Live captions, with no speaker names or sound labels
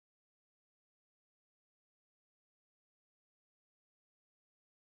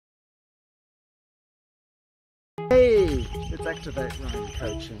It's Activate Running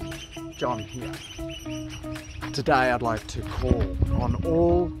Coaching, John here. Today I'd like to call on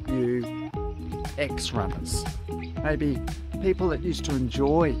all you ex-runners, maybe people that used to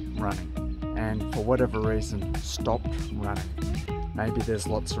enjoy running and for whatever reason stopped running. Maybe there's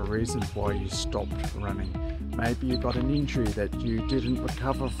lots of reasons why you stopped running. Maybe you got an injury that you didn't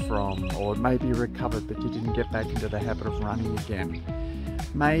recover from, or maybe you recovered but you didn't get back into the habit of running again.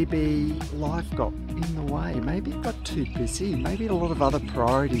 Maybe life got in the way, maybe you got too busy, maybe a lot of other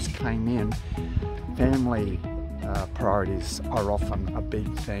priorities came in. Family priorities are often a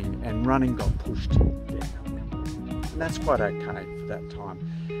big thing and running got pushed down. And that's quite okay for that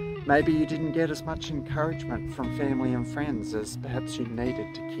time. Maybe you didn't get as much encouragement from family and friends as perhaps you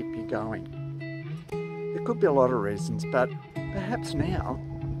needed to keep you going. There could be a lot of reasons, but perhaps now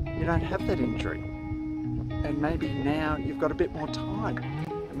you don't have that injury. And maybe now you've got a bit more time.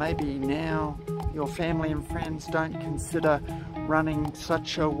 And maybe now your family and friends don't consider running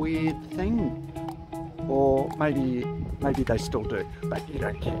such a weird thing. Or maybe they still do, but you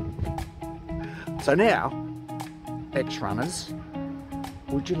don't care. So now, ex-runners,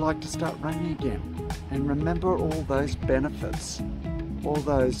 would you like to start running again? And remember all those benefits, all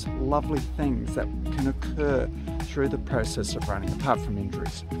those lovely things that can occur through the process of running, apart from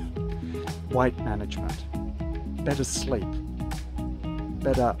injuries. Weight management, better sleep,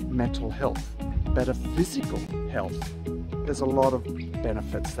 better mental health, better physical health. There's a lot of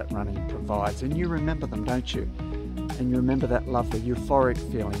benefits that running provides, and you remember them, don't you? And you remember that lovely euphoric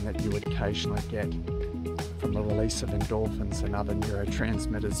feeling that you would occasionally get from the release of endorphins and other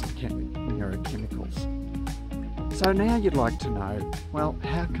neurotransmitters and neurochemicals. So now you'd like to know, well,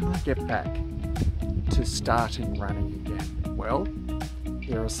 how can I get back to starting running again? Well,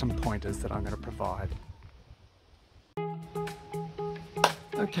 here are some pointers that I'm going to provide.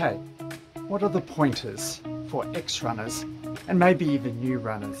 Okay, what are the pointers for ex-runners and maybe even new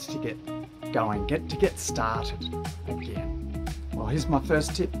runners to get going, to get started again? Well, here's my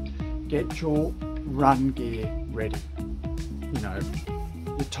first tip. Get your run gear ready. You know,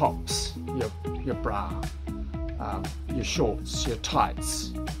 your tops, your bra, your shorts, your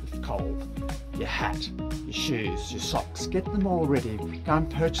tights if cold, your hat, your shoes, your socks. Get them all ready. Go and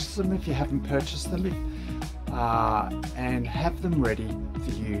purchase them if you haven't purchased them, and have them ready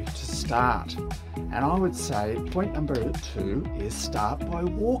for you to start. And I would say point number 2 is start by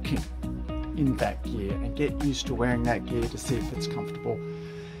walking in that gear and get used to wearing that gear to see if it's comfortable.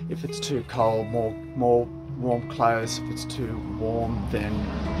 If it's too cold, more warm clothes. If it's too warm, then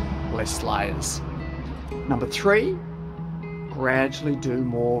less layers. Number 3, gradually do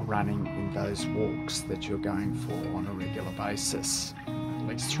more running in those walks that you're going for on a regular basis. At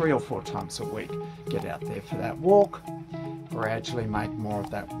least 3 or 4 times a week. Get out there for that walk. Gradually make more of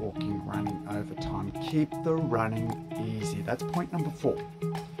that walking, running over time. Keep the running easy. That's point number 4.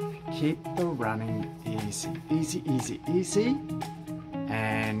 Keep the running easy. Easy, easy, easy.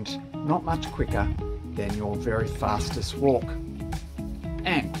 And not much quicker than your very fastest walk.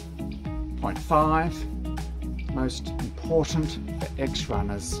 And point 5, most important for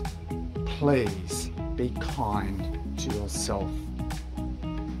ex-runners, please be kind to yourself.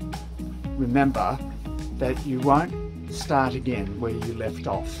 Remember that you won't start again where you left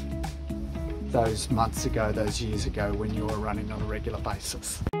off those months ago, those years ago when you were running on a regular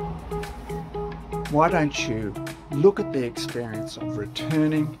basis. Why don't you look at the experience of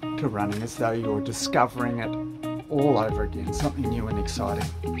returning to running as though you're discovering it all over again, something new and exciting,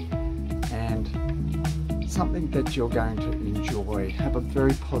 and something that you're going to enjoy. Have a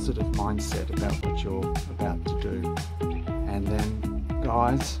very positive mindset about what you're about to do. And then,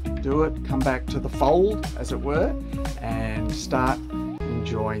 guys, do it, come back to the fold, as it were, and start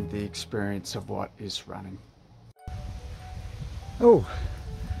enjoying the experience of what is running. Oh,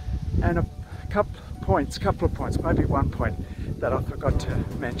 and a couple of points, maybe one point that I forgot to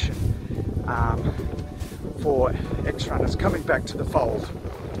mention for ex-runners coming back to the fold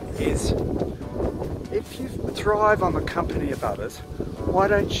is, if you thrive on the company of others, why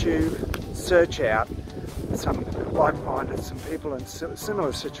don't you search out some like-minded, some people in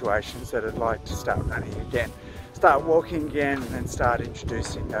similar situations that would like to start running again, start walking again, and then start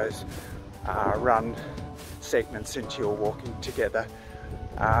introducing those run segments into your walking together.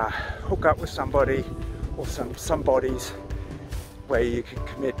 Hook up with somebody or some bodies where you can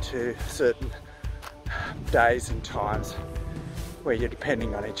commit to certain days and times where you're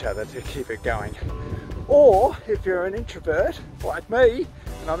depending on each other to keep it going. Or if you're an introvert like me,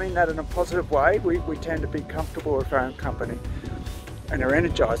 and I mean that in a positive way, we tend to be comfortable with our own company and are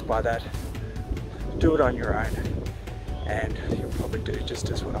energized by that, do it on your own and you'll probably do just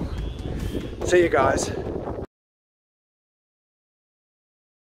as well. See you guys.